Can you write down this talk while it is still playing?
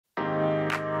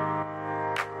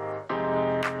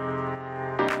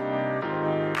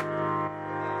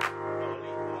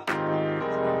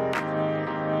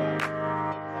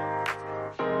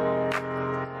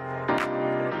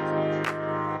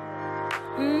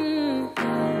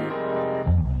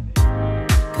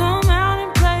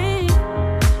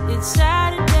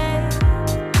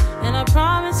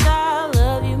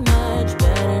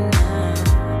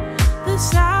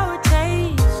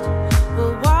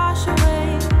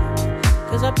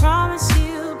'cause I promise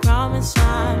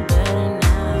I'm better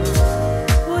now.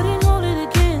 Wouldn't hold it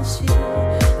against you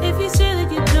if you say that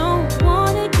you don't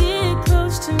wanna get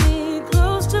close to me,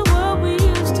 close to what we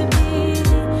used to be.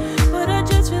 But I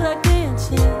just feel like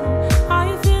dancing. Are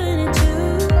you feeling it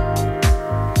too?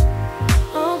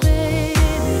 Oh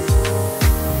baby,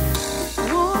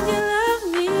 won't you love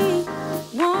me?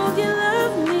 Won't you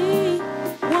love me?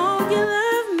 Won't you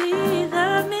love me?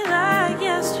 Love me like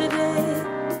yesterday.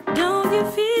 Don't you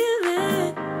feel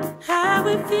it? How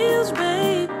it feels,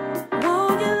 babe.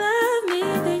 Won't you love me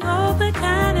the old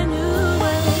kind of new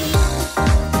way?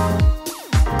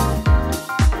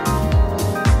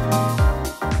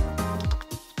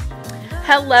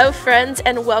 Hello friends,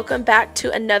 and welcome back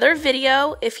to another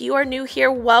video. If you are new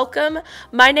here, welcome.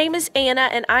 My name is Anna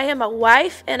and I am a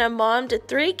wife and a mom to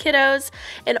 3 kiddos,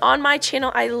 and on my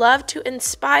channel I love to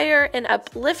inspire and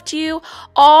uplift you,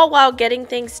 all while getting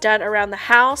things done around the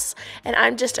house. And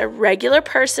I'm just a regular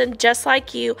person just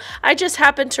like you. I just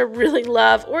happen to really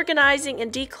love organizing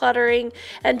and decluttering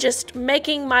and just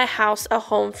making my house a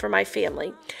home for my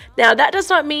family. Now that does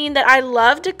not mean that I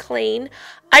love to clean.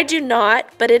 I do not,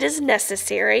 but it is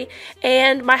necessary,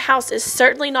 and my house is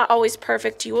certainly not always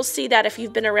perfect. You will see that if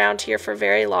you've been around here for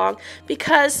very long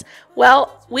because,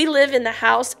 well, we live in the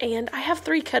house and I have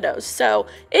 3 kiddos, so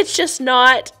it's just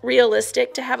not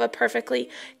realistic to have a perfectly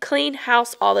clean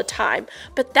house all the time.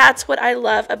 But that's what I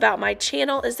love about my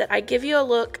channel, is that I give you a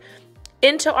look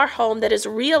into our home that is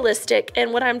realistic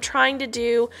and what I'm trying to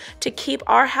do to keep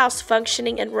our house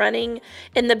functioning and running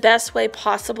in the best way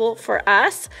possible for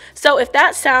us. So if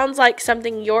that sounds like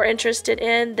something you're interested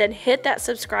in, then hit that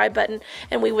subscribe button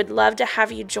and we would love to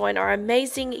have you join our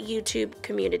amazing YouTube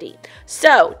community.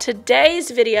 So today's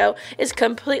video is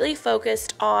completely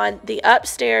focused on the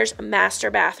upstairs master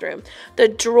bathroom. The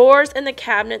drawers and the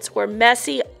cabinets were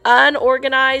messy,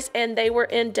 unorganized, and they were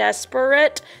in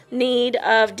desperate need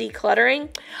of decluttering.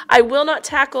 I will not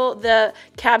tackle the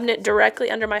cabinet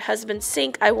directly under my husband's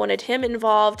sink. I wanted him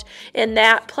involved in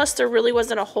that. Plus, there really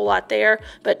wasn't a whole lot there.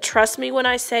 But trust me when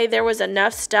I say there was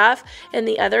enough stuff in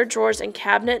the other drawers and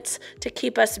cabinets to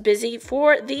keep us busy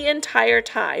for the entire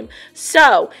time.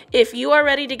 So, if you are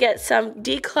ready to get some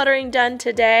decluttering done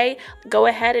today, go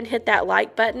ahead and hit that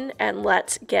like button and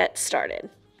let's get started.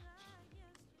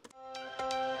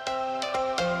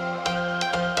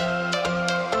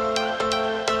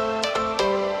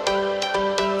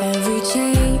 Every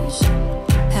change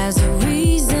has a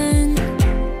reason,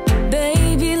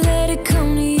 baby, let it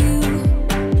come to you.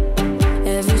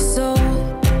 Every soul,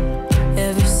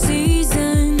 every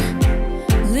season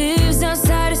lives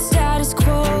outside of status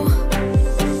quo.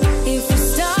 If we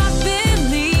stop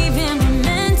believing we're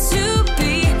meant to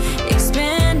be,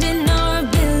 expanding our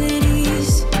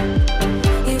abilities.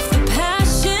 If the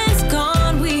passion's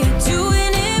gone, we are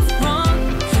doing it wrong.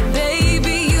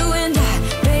 Baby, you and I,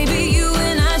 baby, you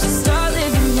and I should start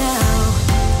living now.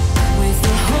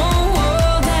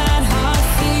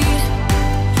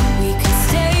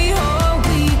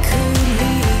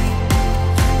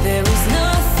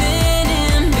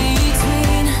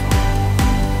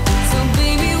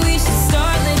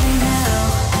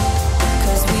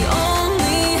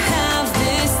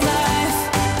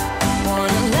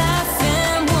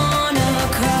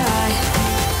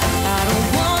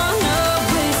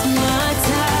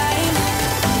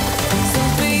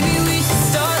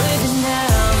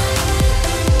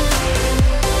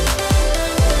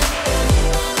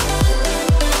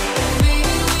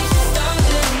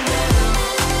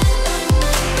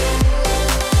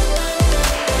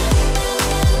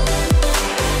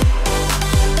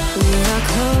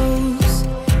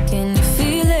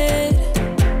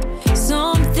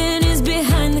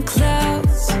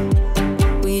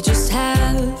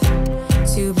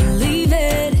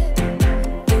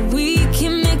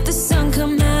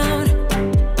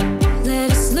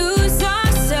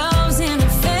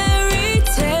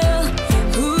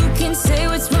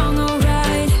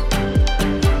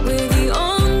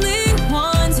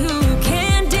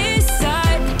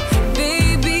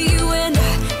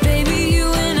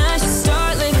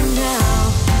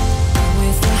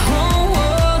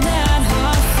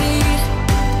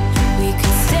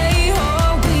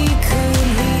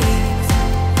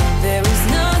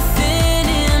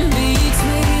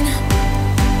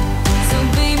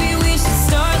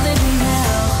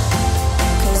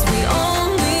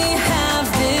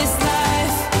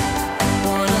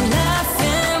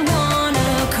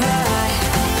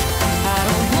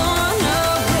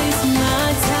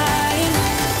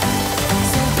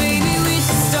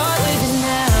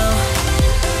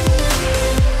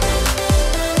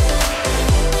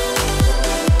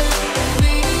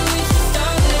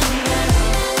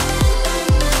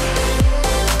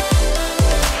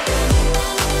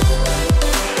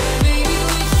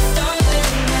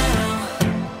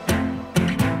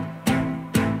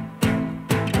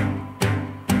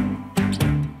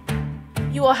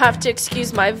 You will have to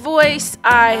excuse my voice.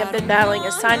 I have been battling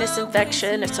a sinus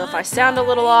infection, so if I sound a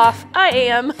little off, I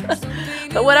am.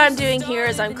 But what I'm doing here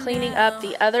is I'm cleaning up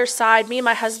the other side. Me and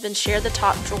my husband share the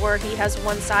top drawer. He has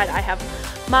one side, I have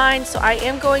mine. So I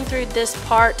am going through this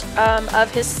part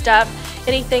of his stuff.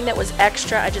 Anything that was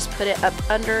extra, I just put it up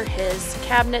under his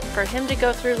cabinet for him to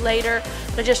go through later.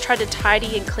 But I just tried to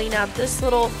tidy and clean out this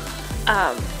little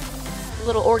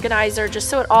organizer just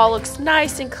so it all looks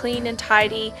nice and clean and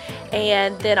tidy,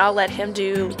 and then I'll let him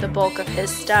do the bulk of his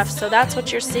stuff. So that's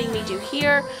what you're seeing me do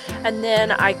here. And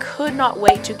then I could not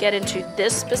wait to get into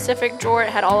this specific drawer. It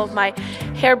had all of my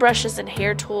hairbrushes and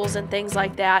hair tools and things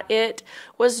like that. It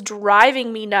was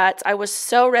driving me nuts. I was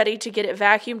so ready to get it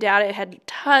vacuumed out. It had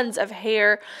tons of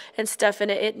hair and stuff in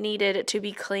it. It needed to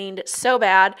be cleaned so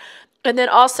bad. And then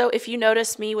also, if you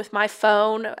notice me with my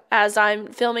phone as I'm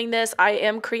filming this, I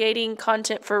am creating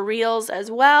content for Reels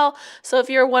as well. So if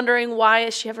you're wondering why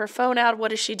does she have her phone out,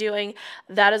 what is she doing,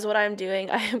 that is what I'm doing.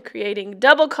 I am creating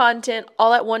double content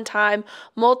all at one time,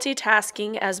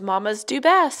 multitasking as mamas do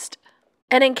best.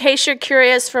 And in case you're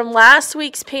curious, from last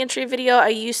week's pantry video, I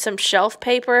used some shelf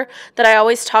paper that I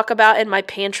always talk about in my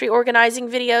pantry organizing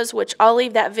videos, which I'll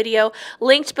leave that video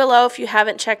linked below if you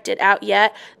haven't checked it out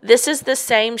yet. This is the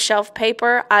same shelf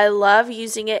paper. I love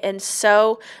using it in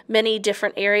so many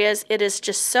different areas. It is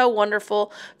just so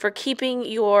wonderful for keeping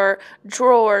your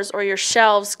drawers or your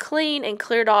shelves clean and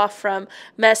cleared off from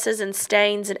messes and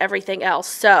stains and everything else.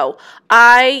 So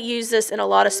I use this in a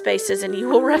lot of spaces, and you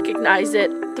will recognize it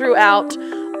throughout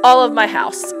all of my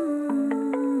house.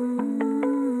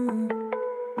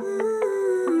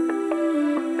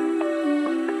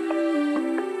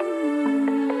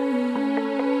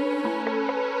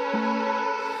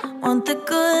 Want the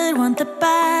good, want the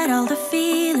bad, all the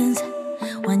feelings.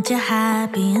 Want you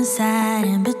happy and sad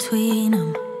in between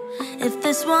them. If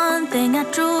there's one thing I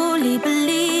truly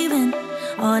believe in,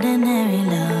 ordinary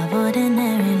love,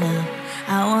 ordinary love.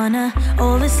 I wanna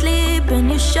oversleep in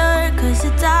your shirt 'cause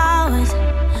it's ours.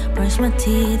 Brush my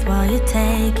teeth while you're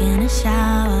taking a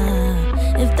shower.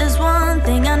 If there's one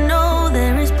thing I know,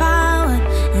 there is power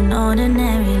in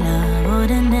ordinary love,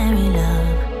 ordinary love.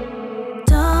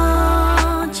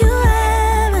 Don't you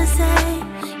ever say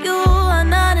you are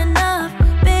not enough,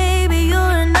 baby,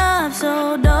 you're enough.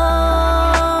 So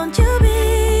don't you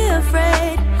be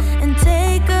afraid and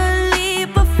take a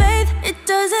leap of faith. It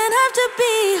doesn't have to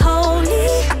be holy,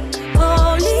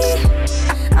 holy.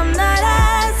 I'm not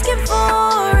asking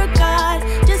for a God,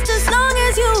 just as long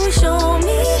as you show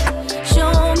me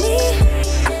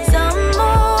some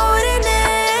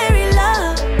ordinary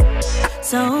love.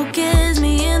 So kiss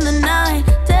me in the night,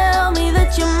 tell me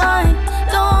that you're mine.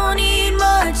 Don't need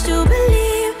much to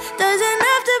believe, doesn't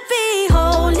have to be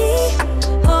holy,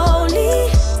 holy.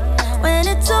 When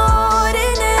it's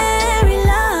ordinary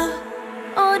love,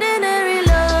 ordinary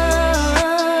love,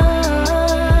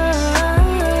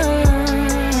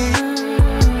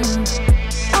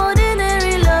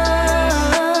 ordinary love.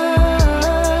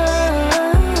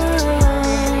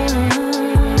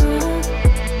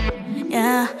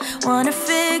 Yeah, wanna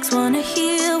fix, wanna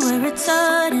heal where it's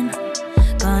hurting.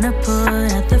 Gonna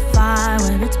put out the fire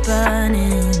where it's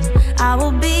burning. I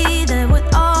will be there with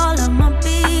all of my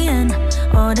being.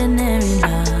 Ordinary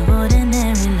love,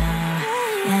 ordinary love.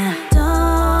 Yeah,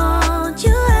 don't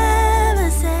you ever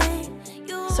say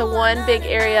you. So one big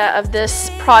area of this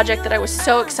project that I was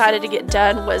so excited to get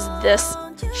done was this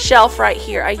shelf right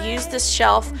here. I use this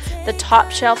shelf, the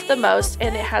top shelf, the most,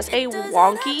 and it has a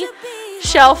wonky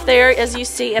shelf there, as you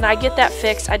see, and I get that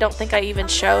fixed. I don't think I even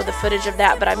show the footage of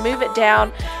that, but I move it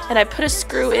down and I put a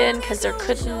screw in because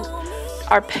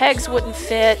our pegs wouldn't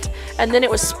fit, and then it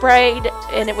was sprayed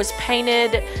and it was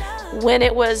painted when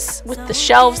it was with the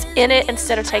shelves in it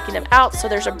instead of taking them out. So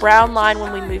there's a brown line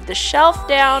when we move the shelf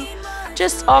down.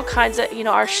 Just all kinds of,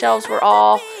 our shelves were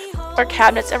all, our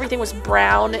cabinets, everything was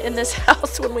brown in this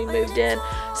house when we moved in.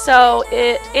 So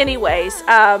anyways,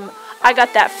 I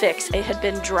got that fixed. It had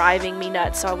been driving me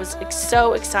nuts, so I was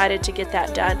so excited to get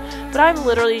that done. But I'm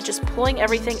literally just pulling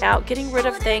everything out, getting rid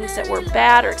of things that were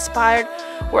bad or expired,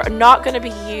 were not going to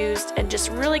be used, and just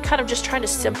really kind of just trying to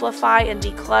simplify and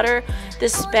declutter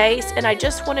this space. And I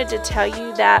just wanted to tell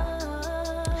you that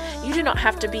you do not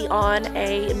have to be on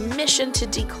a mission to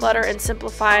declutter and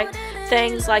simplify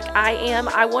things like I am.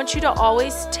 I want you to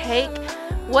always take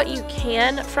what you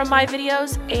can from my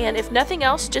videos, and if nothing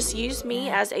else, just use me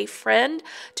as a friend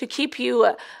to keep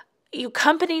you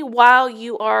company while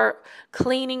you are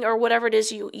cleaning or whatever it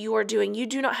is you are doing. You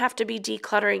do not have to be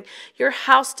decluttering. Your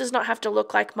house does not have to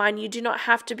look like mine. You do not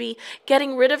have to be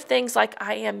getting rid of things like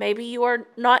I am. Maybe you are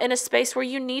not in a space where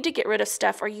you need to get rid of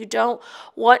stuff or you don't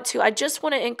want to. I just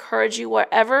want to encourage you,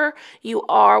 wherever you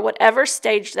are, whatever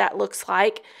stage that looks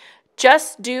like,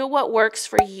 just do what works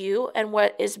for you and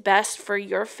what is best for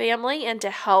your family and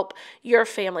to help your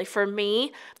family. For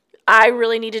me, I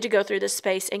really needed to go through this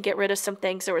space and get rid of some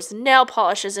things. There was nail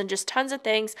polishes and just tons of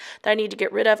things that I need to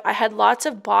get rid of. I had lots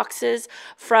of boxes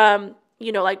from,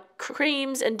 like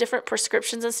creams and different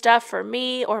prescriptions and stuff for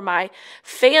me or my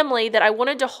family that I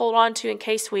wanted to hold on to in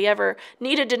case we ever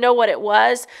needed to know what it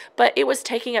was, but it was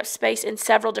taking up space in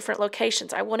several different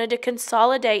locations. I wanted to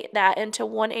consolidate that into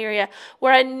one area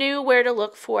where I knew where to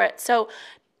look for it. So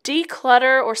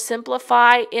declutter or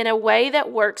simplify in a way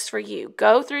that works for you.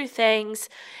 Go through things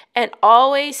and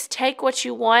always take what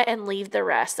you want and leave the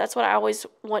rest. That's what I always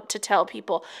want to tell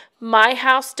people. My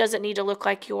house doesn't need to look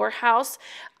like your house.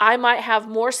 I might have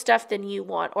more stuff than you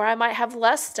want, or I might have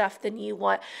less stuff than you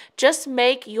want. Just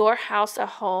make your house a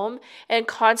home and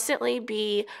constantly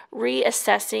be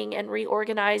reassessing and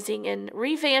reorganizing and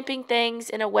revamping things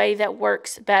in a way that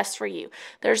works best for you.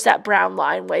 There's that brown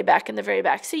line way back in the very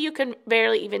back, so you can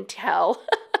barely even tell.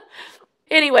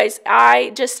 Anyways,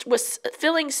 I just was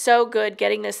feeling so good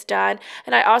getting this done.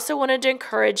 And I also wanted to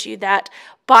encourage you that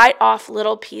bite off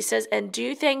little pieces and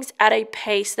do things at a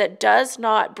pace that does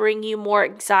not bring you more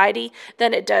anxiety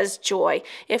than it does joy.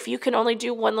 If you can only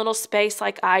do one little space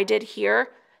like I did here,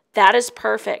 that is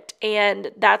perfect.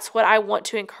 And that's what I want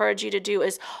to encourage you to do,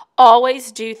 is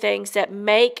always do things that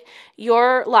make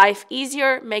your life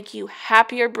easier, make you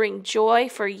happier, bring joy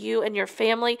for you and your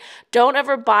family. Don't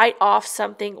ever bite off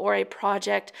something or a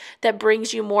project that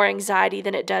brings you more anxiety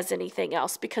than it does anything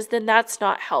else, because then that's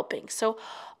not helping. So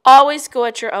always go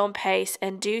at your own pace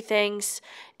and do things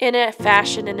in a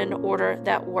fashion and an order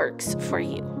that works for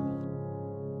you.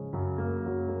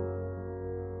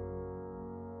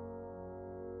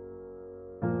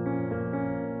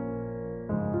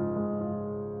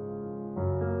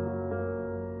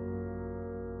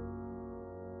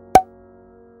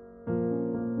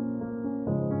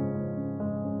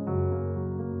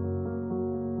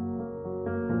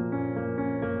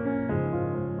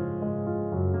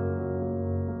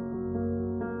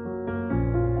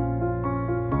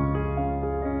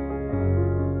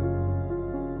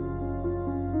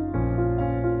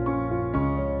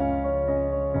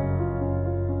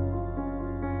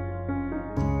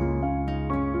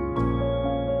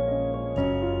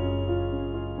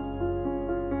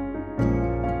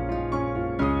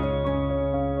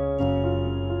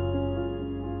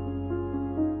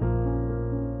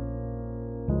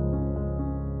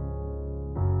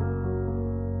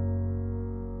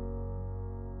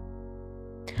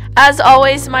 As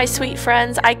always, my sweet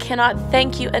friends, I cannot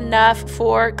thank you enough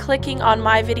for clicking on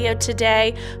my video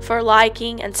today, for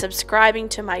liking and subscribing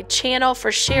to my channel,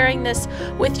 for sharing this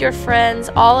with your friends.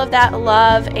 All of that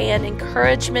love and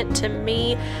encouragement to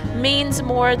me means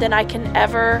more than I can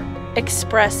ever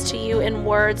express to you in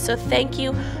words. So thank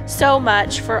you so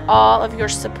much for all of your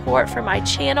support for my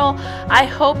channel. I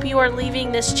hope you are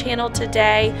leaving this channel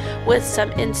today with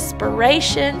some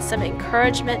inspiration, some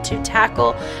encouragement to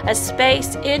tackle a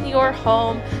space in your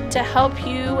home to help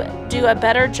you do a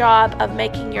better job of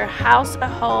making your house a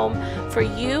home for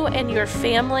you and your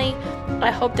family.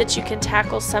 I hope that you can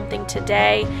tackle something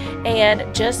today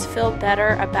and just feel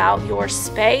better about your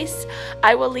space.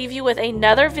 I will leave you with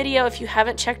another video. If you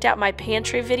haven't checked out my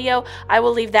pantry video, I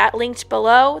will leave that linked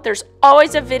below. There's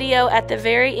always a video at the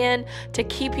very end to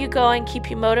keep you going,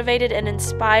 keep you motivated and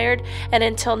inspired. And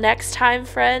until next time,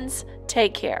 friends,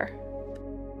 take care.